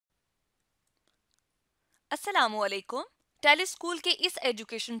अस्सलामुअलैकुम। Tele school के इस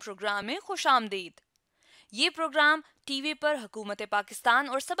एजुकेशन प्रोग्राम में खुशामदीद। ये प्रोग्राम टीवी पर हुकूमत पाकिस्तान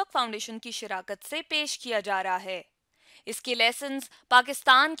और सबक फाउंडेशन की शिराकत से पेश किया जा रहा है। इसके लेसन्स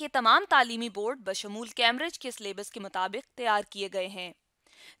पाकिस्तान के तमाम तालीमी बोर्ड बशमूल कैम्ब्रिज के सिलेबस के मुताबिक तैयार किए गए हैं,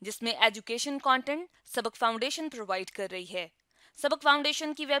 जिसमें एजुकेशन कंटेंट सबक फाउंडेशन प्रोवाइड कर रही है। सबक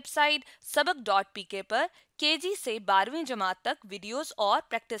फाउंडेशन की वेबसाइट sabaq.pk पर केजी से 12वीं जमात तक वीडियोस और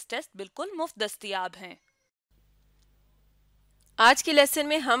प्रैक्टिस टेस्ट बिल्कुल मुफ्त दस्तयाब हैं। आज के लेसन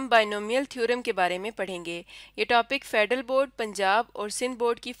में हम बाइनोमियल थ्योरम के बारे में पढ़ेंगे। ये टॉपिक फेडरल बोर्ड पंजाब और सिंध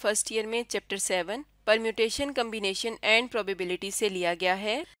बोर्ड की फर्स्ट ईयर में chapter 7 permutation combination and probability से लिया गया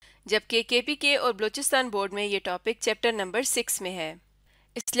है, जबकि केपीके और बलूचिस्तान बोर्ड में ये टॉपिक चैप्टर नंबर 6 में है।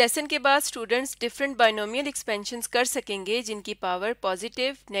 इस लेसन के बाद स्टूडेंट्स डिफरेंट बाइनोमियल एक्सपेंशंस कर सकेंगे जिनकी पावर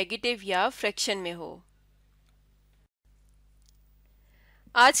पॉजिटिव, नेगेटिव या फ्रैक्शन में हो।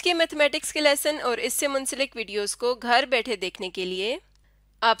 आज के मैथमेटिक्स के लेसन और इससे मुंसलिक वीडियोस को घर बैठे देखने के लिए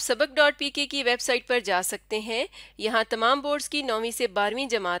आप sabaq.pk की वेबसाइट पर जा सकते हैं। यहाँ तमाम बोर्ड्स की 9वीं से 12वीं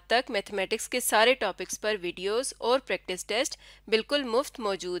जमात तक मैथमेटिक्स के सारे टॉपिक्स पर वीडियोस और प्रैक्टिस टेस्ट बिल्कुल मुफ्त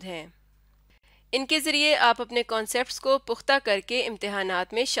मौजूद हैं। इनके ज़रिए आप अपने कॉन्सेप्ट्स को पुख्ता करके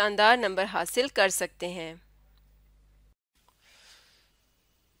इम्तिहानात में शानदार नंबर हासिल कर सकते हैं।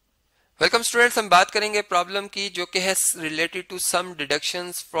 वेलकम स्टूडेंट्स, हम बात करेंगे प्रॉब्लम की जो कि है related to some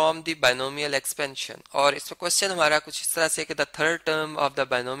deductions from the binomial expansion. और इसमें क्वेश्चन हमारा कुछ इस तरह से कि the third term of the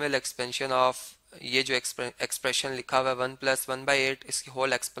binomial expansion of ये जो एक्सप्रेशन लिखा हुआ है 1 + 1/8 इसकी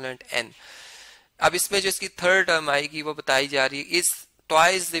होल एक्सपोनेंट n। अब इसमें जो इसकी थर्ड टर्म आएगी वो बताई जा रही है is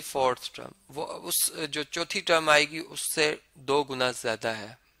twice the fourth term. वो उस जो चौथी टर्म आएगी उससे 2 गुना ज्यादा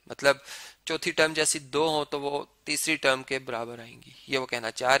है, मतलब चौथी टर्म जैसी 2 हो तो वो तीसरी टर्म के बराबर आएंगी, ये वो कहना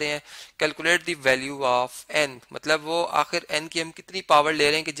चाह रहे हैं। Calculate the value of n, मतलब वो आखिर n की हम कितनी पावर ले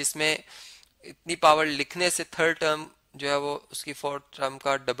रहे हैं कि जिसमें इतनी पावर लिखने से थर्ड टर्म जो है वो उसकी फोर्थ टर्म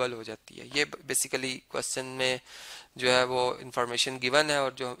का डबल हो जाती है। ये बेसिकली क्वेश्चन में जो है वो इंफॉर्मेशन गिवन है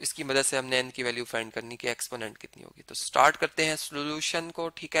और जो इसकी मदद से हमने n की वैल्यू फाइंड करनी कि एक्सपोनेंट कितनी होगी। तो स्टार्ट करते हैं सोल्यूशन को।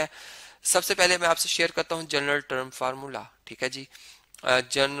 ठीक है, सबसे पहले मैं आपसे शेयर करता हूँ जनरल टर्म फार्मूला। ठीक है जी,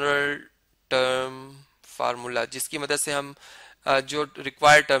 जनरल टर्म फार्मूला जिसकी मदद से हम जो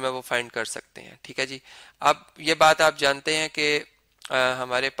रिक्वायर्ड टर्म है वो फाइंड कर सकते हैं। ठीक है जी, अब ये बात आप जानते हैं कि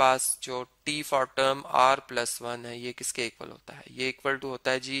हमारे पास जो t फॉर टर्म r+1 है ये किसके इक्वल होता है? ये इक्वल टू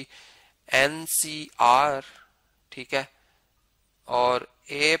होता है जी NCR, ठीक है, और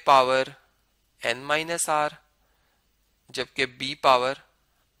a पावर n-r जबकि b पावर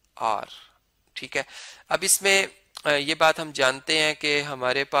r। ठीक है, अब इसमें ये बात हम जानते हैं कि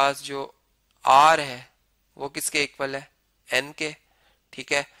हमारे पास जो r है वो किसके इक्वल है? n के।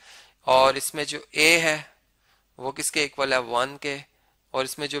 ठीक है, और इसमें जो a है वो किसके इक्वल है? 1 के। और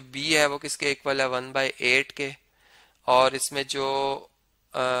इसमें जो b है वो किसके इक्वल है? 1/8 के। और इसमें जो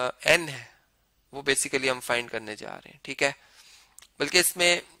n है वो बेसिकली हम फाइंड करने जा रहे हैं। ठीक है, बल्कि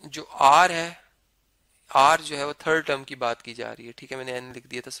इसमें जो r है, r जो है वो थर्ड टर्म की बात की जा रही है। ठीक है, मैंने n लिख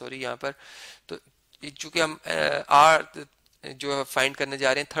दिया था, सॉरी यहाँ पर। तो चूंकि हम r जो फाइंड करने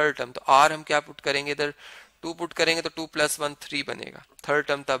जा रहे हैं थर्ड टर्म, तो r हम क्या पुट करेंगे? इधर 2 पुट करेंगे तो 2 + 1 3 बनेगा, थर्ड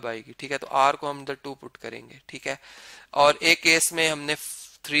टर्म तब आएगी। ठीक है, तो r को हम इधर 2 पुट करेंगे। ठीक है, और एक केस में हमने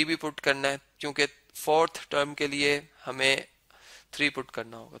 3 भी पुट करना है क्योंकि फोर्थ टर्म के लिए हमें 3 पुट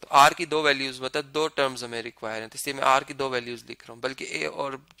करना होगा। तो r की 2 वैल्यूज, मतलब 2 टर्म्स हमें रिक्वायर है, तो इसलिए मैं r की 2 वैल्यूज लिख रहा हूँ, बल्कि a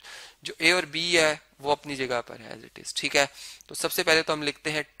और b है वो अपनी जगह पर है एज इट इज। ठीक है, तो सबसे पहले तो हम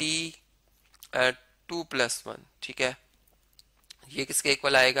लिखते हैं t 2 + 1। ठीक है, ये किसके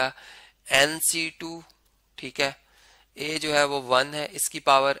इक्वल आएगा? NC2। ठीक है, a जो है वो 1 है, इसकी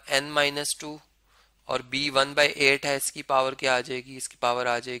पावर n-2, और b 1/8 है, इसकी पावर क्या आ जाएगी? इसकी पावर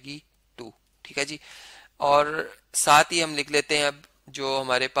आ जाएगी 2। ठीक है जी, और साथ ही हम लिख लेते हैं अब जो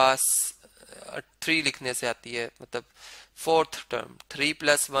हमारे पास 3 लिखने से आती है, मतलब फोर्थ टर्म 3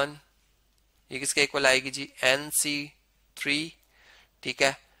 + 1, ये किसके इक्वल आएगी जी? NC3। ठीक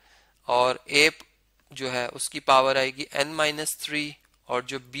है, और a जो है उसकी पावर आएगी n-3, और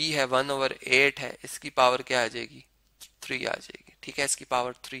जो b है 1/8 है, इसकी पावर क्या आ जाएगी? 3 आ जाएगी। ठीक है, इसकी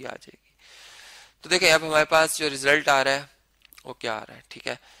पावर 3 आ जाएगी। तो देखें अब हमारे पास जो रिजल्ट आ रहा है वो क्या आ रहा है? ठीक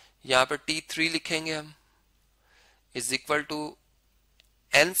है, यहाँ पर t3 लिखेंगे हम इज इक्वल टू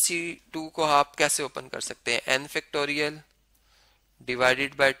NC2 को आप कैसे ओपन कर सकते हैं? n factorial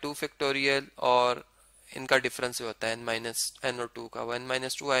divided by 2 factorial, और इनका डिफरेंस होता है n और 2 का, वो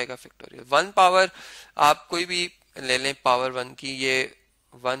n-2 आएगा फैक्टोरियल। 1 पावर आप कोई भी ले लें पावर 1 की, ये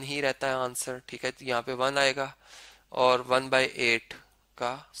 1 ही रहता है आंसर। ठीक है, तो यहाँ पे 1 आएगा और 1/8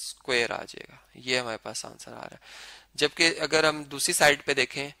 का स्क्वायर आ जाएगा, ये हमारे पास आंसर आ रहा है। जबकि अगर हम दूसरी साइड पे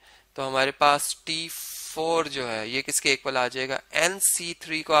देखें तो हमारे पास 4 जो है ये किसके इक्वल आ जाएगा,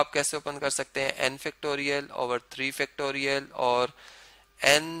 nc3 को आप कैसे ओपन कर सकते हैं, n फैक्टोरियल ओवर 3 फैक्टोरियल और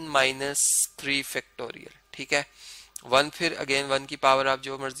n माइनस 3 फैक्टोरियल, ठीक है। 1 फिर अगेन 1 की पावर आप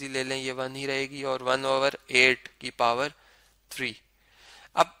जो मर्जी ले लें ये 1 ही रहेगी और 1 ओवर 8 की पावर 3।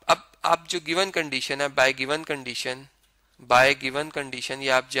 अब जो गिवन कंडीशन है, बाय गिवन कंडीशन ये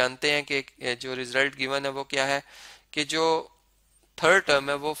आप जानते हैं कि जो रिजल्ट गिवन है वो क्या है कि जो थर्ड टर्म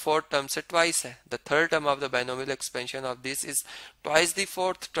है वो फोर्थ टर्म से ट्वाइस है। The third term of the binomial expansion of this is twice the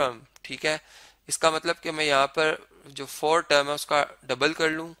fourth term, ठीक है। इसका मतलब कि मैं यहाँ पर जो फोर्थ टर्म है उसका डबल कर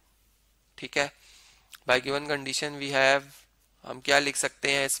लूं, ठीक है। Bye given condition we have, हम क्या लिख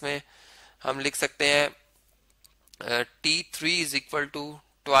सकते हैं इसमें, हम लिख सकते हैं T3 is equal to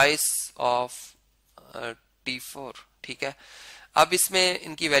twice of T4, ठीक है। अब इसमें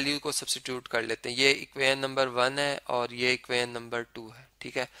इनकी वैल्यू को सब्स्टिट्यूट कर लेते हैं। ये इक्वेशन नंबर 1 है और ये इक्वेशन नंबर 2 है,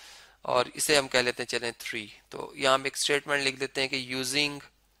 ठीक है। और इसे हम कह लेते हैं चलें 3। तो यहाँ हम एक स्टेटमेंट लिख देते हैं कि using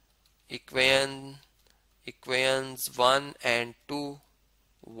equations 1 and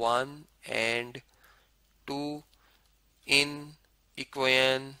 2 in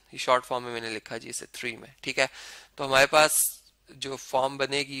equation, short form में मैंने लिखा जी इसे 3 में, ठीक है। तो हमारे पास जो फॉर्म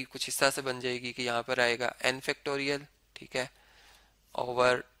बनेगी कुछ इस तरह से बन जाएगी कि यहाँ पर आएगा n फैक्टोरियल, ठीक है,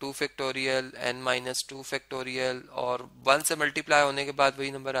 over 2 factorial n minus 2 factorial और 1 से मल्टीप्लाई होने के बाद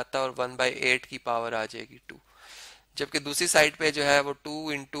वही नंबर आता है और 1/8 की पावर आ जाएगी 2। जबकि दूसरी साइड पे जो है वो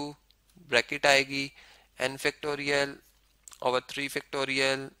 2 इंटू ब्रैकेट आएगी n फैक्टोरियल ओवर 3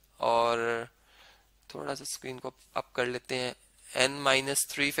 फैक्टोरियल और थोड़ा सा स्क्रीन को अप कर लेते हैं, n माइनस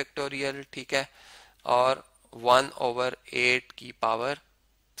 3 फैक्टोरियल, ठीक है, और 1/8 की पावर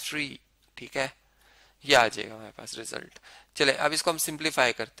 3, ठीक है। ये आ जाएगा हमारे पास रिजल्ट। चले अब इसको हम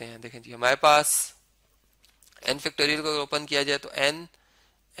सिंप्लीफाई करते हैं। देखें जी हमारे पास n फैक्टोरियल को ओपन किया जाए तो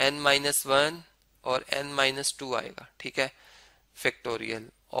n माइनस 1 और n माइनस 2 आएगा, ठीक है, फैक्टोरियल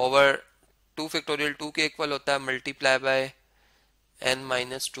ओवर 2 फैक्टोरियल 2 के इक्वल होता है multiply by n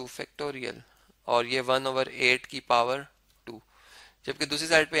minus 2 factorial और ये 1/8 की पावर 2। जबकि दूसरी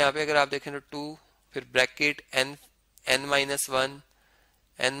साइड पे यहाँ पे अगर आप देखें तो 2 फिर bracket n minus 1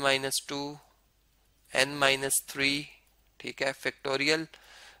 n minus 2 n minus 3, ठीक है, फैक्टोरियल।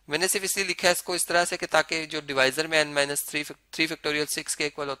 मैंने सिर्फ इसलिए लिखा है इसको इस तरह से कि ताकि जो डिवाइजर में n माइनस 3 फैक्टोरियल 6 के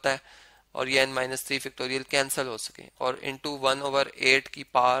इक्वल होता है और ये n माइनस 3 फैक्टोरियल कैंसिल हो सके और इंटू 1/8 की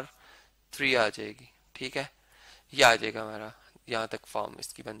पावर 3 आ जाएगी, ठीक है। ये आ जाएगा हमारा, यहाँ तक फॉर्म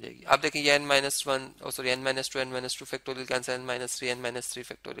इसकी बन जाएगी। अब देखें ये n minus 1 sorry n minus 2 factorial cancel, n minus 3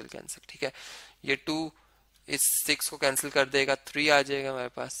 factorial cancel, ठीक है। ये 2 इस 6 को कैंसिल कर देगा, 3 आ जाएगा हमारे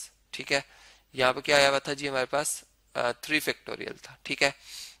पास, ठीक है। यहाँ पे क्या आया हुआ था जी हमारे पास 3 फैक्टोरियल था, ठीक है।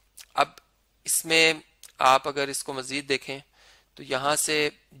 अब इसमें आप अगर इसको मजीद देखें तो यहाँ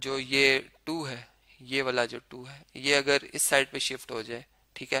से जो ये 2 है, ये वाला जो 2 है, ये अगर इस साइड पे शिफ्ट हो जाए,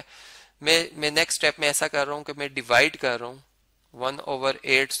 ठीक है। मैं नेक्स्ट स्टेप में ऐसा कर रहा हूँ कि मैं डिवाइड कर रहा हूँ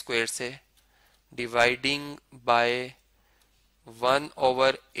 1/8 स्क्वायर से डिवाइडिंग बाय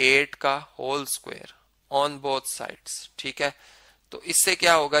 1/8 का whole square on both sides, ठीक है। तो इससे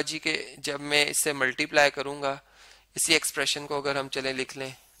क्या होगा जी कि जब मैं इससे मल्टीप्लाई करूंगा, इसी एक्सप्रेशन को अगर हम चले लिख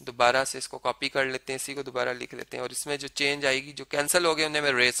लें, दोबारा से इसको कॉपी कर लेते हैं, इसी को दोबारा लिख लेते हैं और इसमें जो चेंज आएगी, जो कैंसिल हो गए उन्हें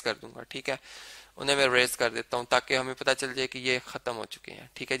मैं रेज कर दूंगा, ठीक है, उन्हें मैं रेज कर देता हूं ताकि हमें पता चल जाए कि ये खत्म हो चुके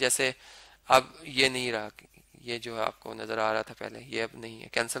हैं, ठीक है। जैसे अब ये नहीं रहा, ये जो है आपको नजर आ रहा था पहले, ये अब नहीं है,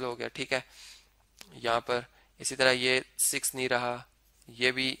 कैंसिल हो गया, ठीक है। यहाँ पर इसी तरह ये 6 नहीं रहा,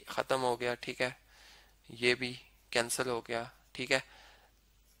 ये भी खत्म हो गया, ठीक है, ये भी कैंसिल हो गया, ठीक है।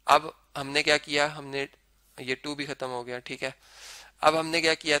 अब हमने क्या किया, हमने ये 2 भी खत्म हो गया, ठीक है। अब हमने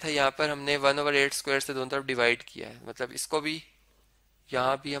क्या किया था, यहाँ पर हमने 1/8 स्क्वायर से दोनों तरफ डिवाइड किया है, मतलब इसको भी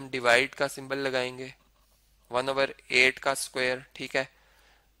यहाँ भी हम डिवाइड का सिंबल लगाएंगे 1/8 का स्क्वायर, ठीक है,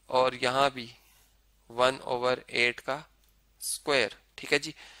 और यहाँ भी 1/8 का स्क्वायर, ठीक है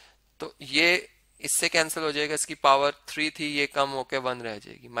जी। तो ये इससे कैंसिल हो जाएगा, इसकी पावर 3 थी, ये कम होके 1 रह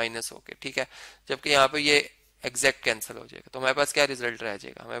जाएगी, माइनस होके, ठीक है। जबकि यहाँ पे ये एग्जैक्ट कैंसिल हो जाएगा, तो हमारे पास क्या रिजल्ट रह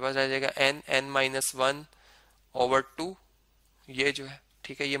जाएगा, हमारे पास रह जाएगा n माइनस 1/2, ये जो है,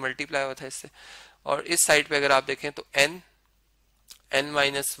 ठीक है, ये मल्टीप्लाई हुआ था इससे। और इस साइड पे अगर आप देखें तो n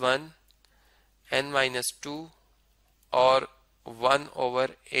माइनस 1 n माइनस 2 और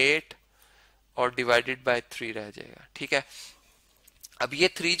 1/8 और डिवाइडेड बाय 3 रह जाएगा, ठीक है। अब ये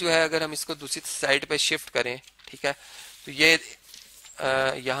 3 जो है अगर हम इसको दूसरी साइड पे शिफ्ट करें, ठीक है, तो ये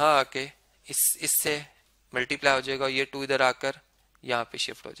यहाँ आके इससे मल्टीप्लाई हो जाएगा और ये 2 इधर आकर यहाँ पे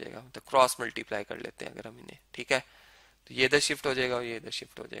शिफ्ट हो जाएगा, तो क्रॉस मल्टीप्लाई कर लेते हैं अगर हम इन्हें, ठीक है। तो ये इधर शिफ्ट हो जाएगा और ये इधर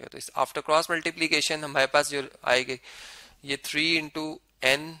शिफ्ट हो जाएगा। तो इस आफ्टर क्रॉस मल्टीप्लीकेशन हमारे पास जो आएगी ये 3 इंटू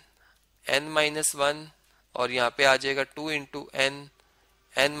n माइनस 1 और यहाँ पे आ जाएगा 2 into N,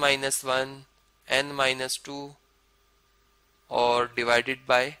 N minus 1, N minus 2 और डिवाइडेड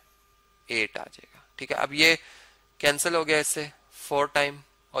बाय 8 आ जाएगा। ठीक है, अब ये कैंसिल हो गया इससे 4 टाइम,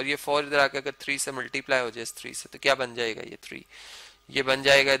 और ये 4 इधर आके अगर 3 से मल्टीप्लाई हो जाए इस 3 से तो क्या बन जाएगा, ये 3 ये बन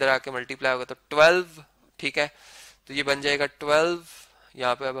जाएगा, इधर आके मल्टीप्लाई होगा तो 12। ठीक है, तो ये बन जाएगा 12।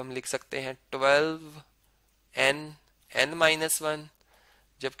 यहाँ पे अब हम लिख सकते हैं 12 एन, एन माइनस 1,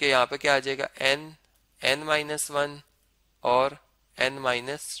 जबकि यहाँ पे क्या आ जाएगा एन, एन माइनस 1 और एन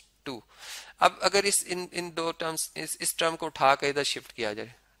माइनस 2। अब अगर इन दो टर्म्स इस टर्म को उठा कर इधर शिफ्ट किया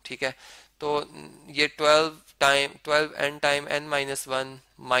जाए, ठीक है, तो ये 12 N time N minus 1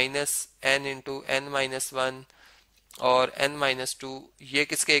 minus N into N minus 1 और n माइनस 2, ये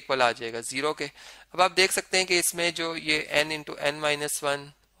किसके इक्वल आ जाएगा, 0 के। अब आप देख सकते हैं कि इसमें जो ये n इंटू एन माइनस 1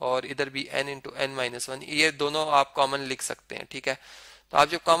 और इधर भी n इंटू एन माइनस 1, ये दोनों आप कॉमन लिख सकते हैं। ठीक है, तो आप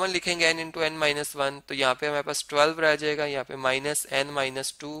जब कॉमन लिखेंगे n इंटू एन माइनस 1 तो यहाँ पे हमारे पास 12 रह जाएगा, यहाँ पे minus N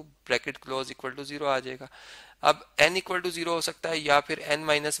minus 2 bracket close equal to 0 आ जाएगा। अब n इक्वल टू 0 हो सकता है, या फिर n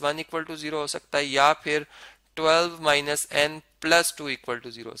माइनस 1 इक्वल टू 0 हो सकता है, या फिर 12 minus N plus 2 equal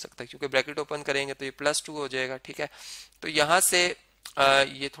to 0 हो सकता है, क्योंकि ब्रैकेट ओपन करेंगे तो ये प्लस 2 हो जाएगा। ठीक है, तो यहाँ से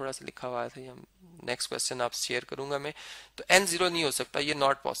ये थोड़ा सा लिखा हुआ था, नेक्स्ट क्वेश्चन आप शेयर करूंगा मैं। तो n 0 नहीं हो सकता, ये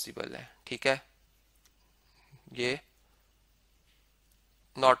नॉट पॉसिबल है। ठीक है, ये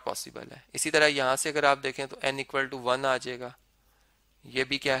नॉट पॉसिबल है। इसी तरह यहाँ से अगर आप देखें तो n इक्वल टू 1 आ जाएगा, ये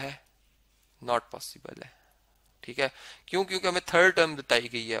भी क्या है, नॉट पॉसिबल है। ठीक है, क्यों, क्योंकि हमें थर्ड टर्म बताई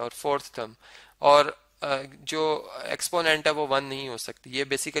गई है और फोर्थ टर्म, और जो एक्सपोनेंट है वो 1 नहीं हो सकती, ये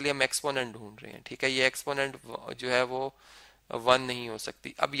बेसिकली हम एक्सपोनेंट ढूंढ रहे हैं। ठीक है, ये एक्सपोनेंट जो है वो 1 नहीं हो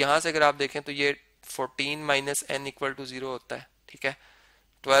सकती। अब यहाँ से अगर आप देखें तो ये 14 माइनस एन इक्वल टू 0 होता है। ठीक है,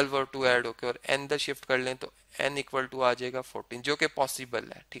 12 और 2 ऐड होके और n इधर शिफ्ट कर लें तो n इक्वल टू आ जाएगा 14, जो कि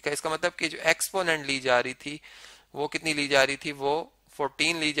पॉसिबल है। ठीक है, इसका मतलब कि जो एक्सपोनेंट ली जा रही थी वो कितनी ली जा रही थी, वो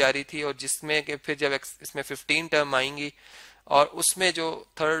 14 ली जा रही थी, और जिसमें कि फिर जब इसमें 15 टर्म आएंगी और उसमें जो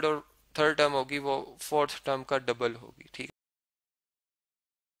थर्ड टर्म होगी वो फोर्थ टर्म का डबल होगी। ठीक है,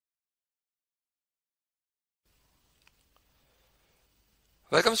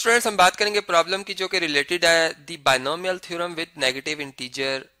 वेलकम स्टूडेंट्स, हम बात करेंगे प्रॉब्लम की जो कि रिलेटेड है the binomial theorem with negative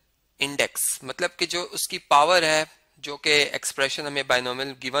integer index. मतलब कि जो उसकी पावर है, जो कि एक्सप्रेशन हमें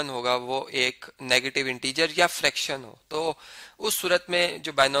बाइनोमियल गिवन होगा वो एक नेगेटिव इंटीजर या फ्रैक्शन हो, तो उस सूरत में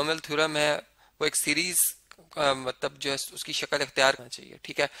जो बाइनोमियल थ्योरम है वो एक सीरीज मतलब जो है उसकी शक्ल इख्तियार करना चाहिए।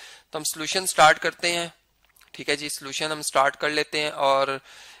 ठीक है, तो हम सोल्यूशन स्टार्ट करते हैं। ठीक है जी, सोल्यूशन हम स्टार्ट कर लेते हैं, और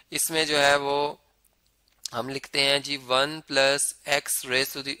इसमें जो है वो हम लिखते हैं जी 1 plus x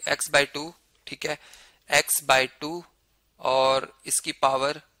raise to the x by 2। ठीक है, x बाई 2 और इसकी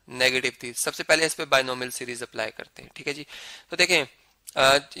पावर नेगेटिव थी। सबसे पहले इस पे बाइनोमियल सीरीज अप्लाई करते हैं। ठीक है जी, तो देखें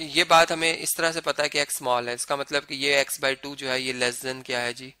ये बात हमें इस तरह से पता है कि x स्मॉल है, इसका मतलब कि ये x बाई 2 जो है ये लेस देन क्या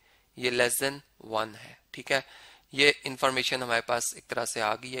है जी, ये लेस देन 1 है। ठीक है, ये इंफॉर्मेशन हमारे पास एक तरह से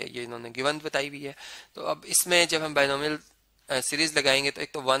आ गई है, ये इन्होंने गिवन बताई हुई है। तो अब इसमें जब हम बाइनोमियल सीरीज लगाएंगे तो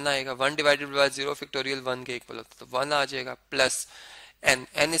एक तो 1 आएगा, 1 डिवाइडेड बाय 0 फैक्टोरियल 1 के इक्वल होता है, तो 1 आ जाएगा, प्लस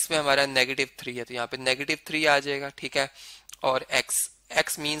n इसमें हमारा नेगेटिव 3 है तो यहाँ पे नेगेटिव 3 आ जाएगा। ठीक है, और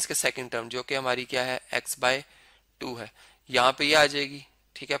x मीन्स के सेकंड टर्म जो कि हमारी क्या है, x बाय 2 है, यहाँ पे ये आ जाएगी।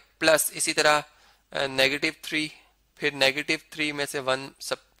 ठीक है, प्लस इसी तरह नेगेटिव 3, फिर नेगेटिव 3 में से 1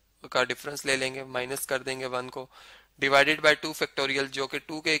 सब का डिफरेंस ले लेंगे, माइनस कर देंगे 1 को, डिवाइडेड बाय 2 फैक्टोरियल जो कि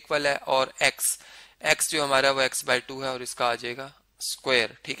 2 के इक्वल है, और x जो हमारा वो x बाय 2 है और इसका आ जाएगा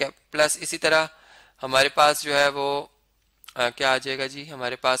स्क्वायर। ठीक है, प्लस इसी तरह हमारे पास जो है वो क्या आ जाएगा जी,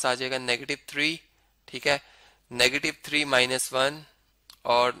 हमारे पास आ जाएगा नेगेटिव 3। ठीक है, नेगेटिव 3 माइनस 1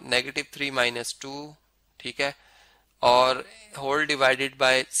 और नेगेटिव 3 माइनस 2। ठीक है, और होल डिवाइडेड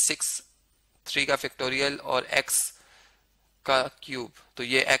बाय 6, 3 का फैक्टोरियल और x का क्यूब, तो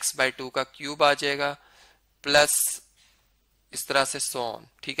ये x बाय 2 का क्यूब आ जाएगा, प्लस इस तरह से सो ऑन।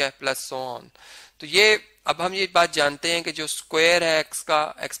 ठीक है, प्लस सो ऑन। तो ये अब हम ये बात जानते हैं कि जो स्क्वायर है x का,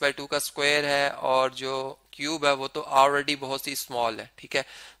 x बाय 2 का स्क्वायर है, और जो क्यूब है वो तो ऑलरेडी बहुत ही स्मॉल है। ठीक है,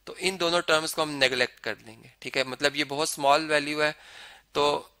 तो इन दोनों टर्म्स को हम नेग्लेक्ट कर देंगे। ठीक है, मतलब ये बहुत स्मॉल वैल्यू है,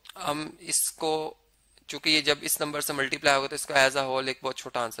 तो हम इसको, चूंकि ये जब इस नंबर से मल्टीप्लाई होगा तो इसका एज अ होल एक बहुत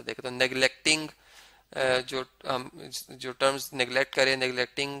छोटा आंसर देगा। तो नेग्लेक्टिंग जो टर्म्स नेग्लेक्ट करें,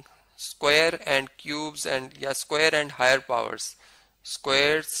 neglecting square and cubes and या square and higher powers,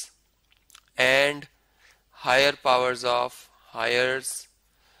 squares and higher powers of heirs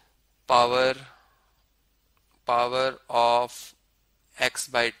power of x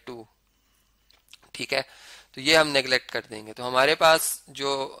by 2। ठीक है, तो ये हम नेग्लेक्ट कर देंगे, तो हमारे पास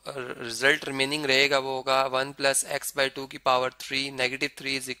जो रिजल्ट रिमेनिंग रहेगा वो होगा 1 प्लस एक्स बाई 2 की power 3, negative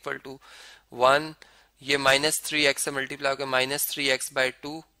 3 is equal to 1। ये -3x से मल्टीप्लाई होकर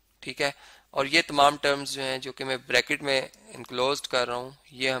 -3x/2, ठीक है। और ये तमाम टर्म्स जो हैं जो कि मैं ब्रैकेट में इनक्लोज्ड कर रहा हूँ,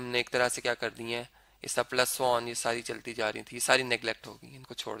 ये हमने एक तरह से क्या कर दी है, इसका प्लस वन, ये सारी चलती जा रही थी, ये सारी नेग्लेक्ट होगी,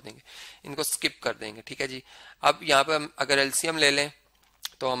 इनको छोड़ देंगे, इनको स्किप कर देंगे, ठीक है जी। अब यहाँ पर अगर एलसीएम ले लें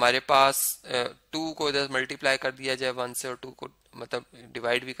तो हमारे पास 2 को इधर मल्टीप्लाई कर दिया जाए 1 से और 2 को मतलब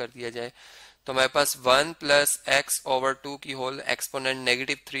डिवाइड भी कर दिया जाए, तो हमारे पास 1 + x/2 की होल एक्सपोनेंट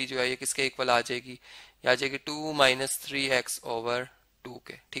 -3 जो है ये किसके इक्वल आ जाएगी, ये आ जाएगी 2 - 3x/2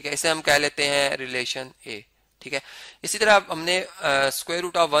 के, ठीक है। इसे हम कह लेते हैं रिलेशन ए, ठीक है। इसी तरह अब हमने स्क्वायर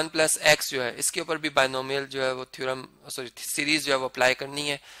रूट ऑफ 1 + x जो है इसके ऊपर भी बाइनोमियल जो है वो थ्योरम सॉरी सीरीज जो है वो अप्लाई करनी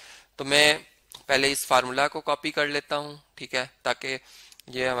है। तो मैं पहले इस फार्मूला को कॉपी कर लेता हूँ, ठीक है, ताकि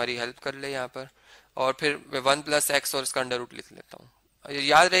ये हमारी हेल्प कर ले यहाँ पर, और फिर 1 + x और इसका अंडर रूट लिख लेता हूँ।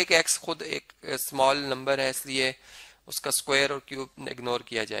 याद रहे कि x खुद एक स्मॉल नंबर है, इसलिए उसका स्क्वायर और क्यूब इग्नोर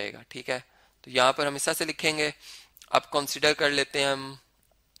किया जाएगा, ठीक है। तो यहाँ पर हम इस तरह से लिखेंगे। अब कंसीडर कर लेते हैं हम,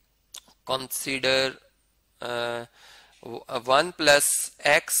 कंसीडर 1 +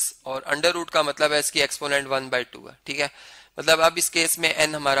 x और अंडर रूट का मतलब है इसकी एक्सपोनेंट 1/2 है, ठीक है। मतलब अब इस केस में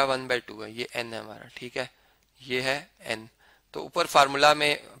n हमारा 1/2 है, ये n है हमारा, ठीक है, ये है n। तो ऊपर फार्मूला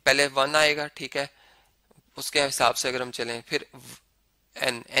में पहले 1 आएगा, ठीक है, उसके हिसाब से अगर हम चलें, फिर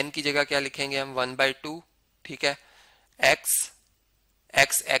n की जगह क्या लिखेंगे हम 1/2, ठीक है, x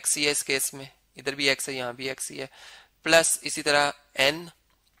ही है इस केस में, इधर भी x है यहाँ भी x ही है, प्लस इसी तरह n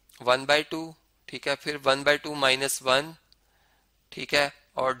 1/2, ठीक है, फिर 1/2 - 1, ठीक है,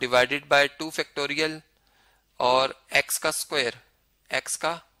 और डिवाइडेड बाय 2 फैक्टोरियल और x का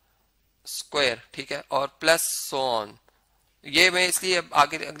स्क्वायर, ठीक है, और प्लस सो ऑन। ये मैं इसलिए अब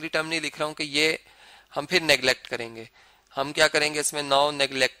आगे अगली टर्म नहीं लिख रहा हूं कि ये हम फिर नेग्लेक्ट करेंगे। हम क्या करेंगे इसमें, नाउ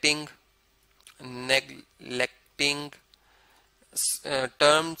नेग्लेक्टिंग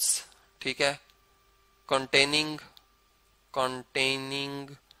टर्म्स, ठीक है, containing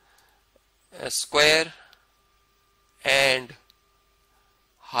square and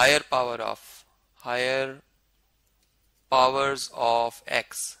higher powers of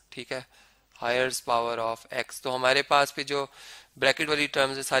x, ठीक है, हायर पावर ऑफ x। तो हमारे पास भी जो ब्रैकेट वाली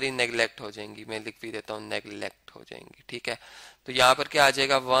टर्म्स है सारी नेग्लेक्ट हो जाएंगी, मैं लिख भी देता हूँ नेग्लेक्ट हो जाएंगी, ठीक है। तो यहाँ पर क्या आ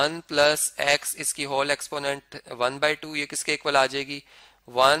जाएगा 1 + x, इसकी होल एक्सपोनेंट 1/2, ये किसके इक्वल आ जाएगी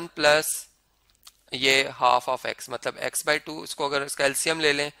 1 + ये हाफ ऑफ x, मतलब x/2। इसको अगर इसका एलसीएम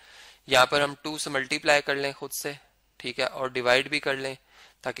ले लें, यहाँ पर हम 2 से मल्टीप्लाई कर लें खुद से, ठीक है, और डिवाइड भी कर लें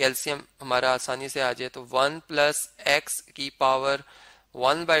ताकि एलसीएम हमारा आसानी से आ जाए। तो 1 + x की पावर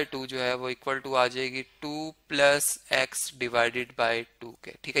 1/2 जो है वो इक्वल टू आ जाएगी 2 + x डिवाइडेड बाय 2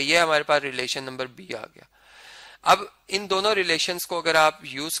 के, ठीक है। ये हमारे पास रिलेशन नंबर बी आ गया। अब इन दोनों रिलेशंस को अगर आप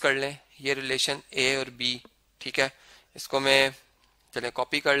यूज कर लें, ये रिलेशन ए और बी, ठीक है, इसको मैं चले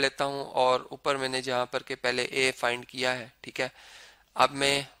कॉपी कर लेता हूं, और ऊपर मैंने जहां पर के पहले ए फाइंड किया है, ठीक है, अब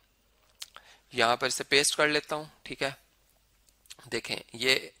मैं यहां पर इसे पेस्ट कर लेता हूं, ठीक है। देखें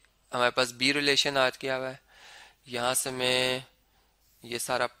ये हमारे पास बी रिलेशन आ गया हुआ है। यहां से मैं ये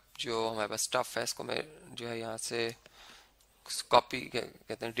सारा जो हमारे पास स्टफ है इसको मैं जो है यहाँ से कॉपी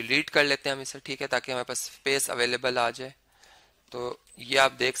कहते हैं डिलीट कर लेते हैं हम इसे, ठीक है, ताकि हमारे पास स्पेस अवेलेबल आ जाए। तो ये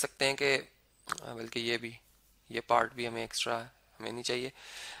आप देख सकते हैं कि बल्कि ये पार्ट भी हमें एक्स्ट्रा हमें नहीं चाहिए।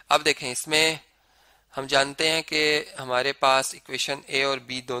 अब देखें इसमें हम जानते हैं कि हमारे पास इक्वेशन ए और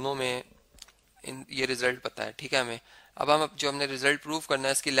बी दोनों में ये रिजल्ट पता है, ठीक है हमें। अब हम जो हमने रिजल्ट प्रूव करना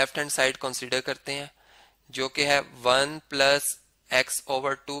है इसकी लेफ्ट हैंड साइड कंसीडर करते हैं, जो कि है 1 +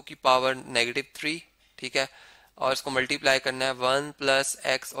 x/2 की पावर -3, ठीक है, और इसको मल्टीप्लाई करना है 1 +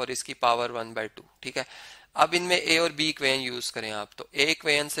 x और इसकी पावर 1/2, ठीक है। अब इनमें ए और बी इक्वेशन यूज करें आप, तो ए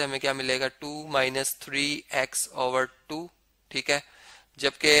इक्वेशन से हमें क्या मिलेगा 2 - 3x/2, ठीक है,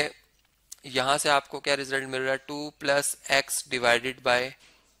 जबकि यहां से आपको क्या रिजल्ट मिल रहा है 2 + x डिवाइडेड बाय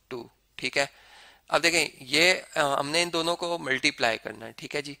 2, ठीक है। अब देखें ये हमने इन दोनों को मल्टीप्लाई करना है,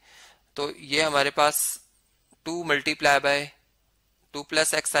 ठीक है जी। तो ये हमारे पास 2 × 2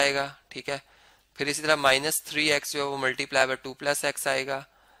 + x आएगा, ठीक है, फिर इसी तरह -3x जो है वो मल्टीप्लाई बाय 2 + x आएगा,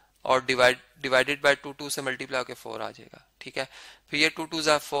 और डिवाइडेड बाय 2 से मल्टीप्लाई होकर 4 आ जाएगा, ठीक है। फिर ये 2 × 2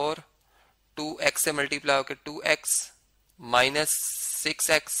 = 4, 2x से मल्टीप्लाई होकर 2x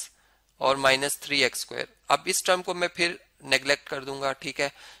 -6x और -3x²। अब इस टर्म को मैं फिर नेग्लेक्ट कर दूंगा, ठीक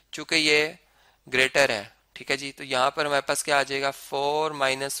है, चूंकि ये ग्रेटर है, ठीक है जी। तो यहाँ पर हमारे पास क्या आ जाएगा 4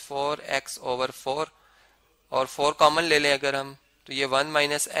 - 4x/4, और 4 कॉमन ले लें अगर हम, तो ये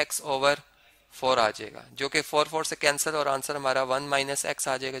 1 - x/4 आ जाएगा, जो कि 4 से कैंसिल, और आंसर हमारा 1 - x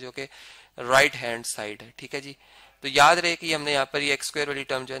आ जाएगा, जो कि राइट हैंड साइड है, ठीक है जी। तो याद रहे कि हमने यहाँ पर ये x² वाली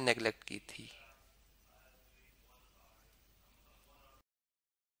टर्म जो है नेग्लेक्ट की थी।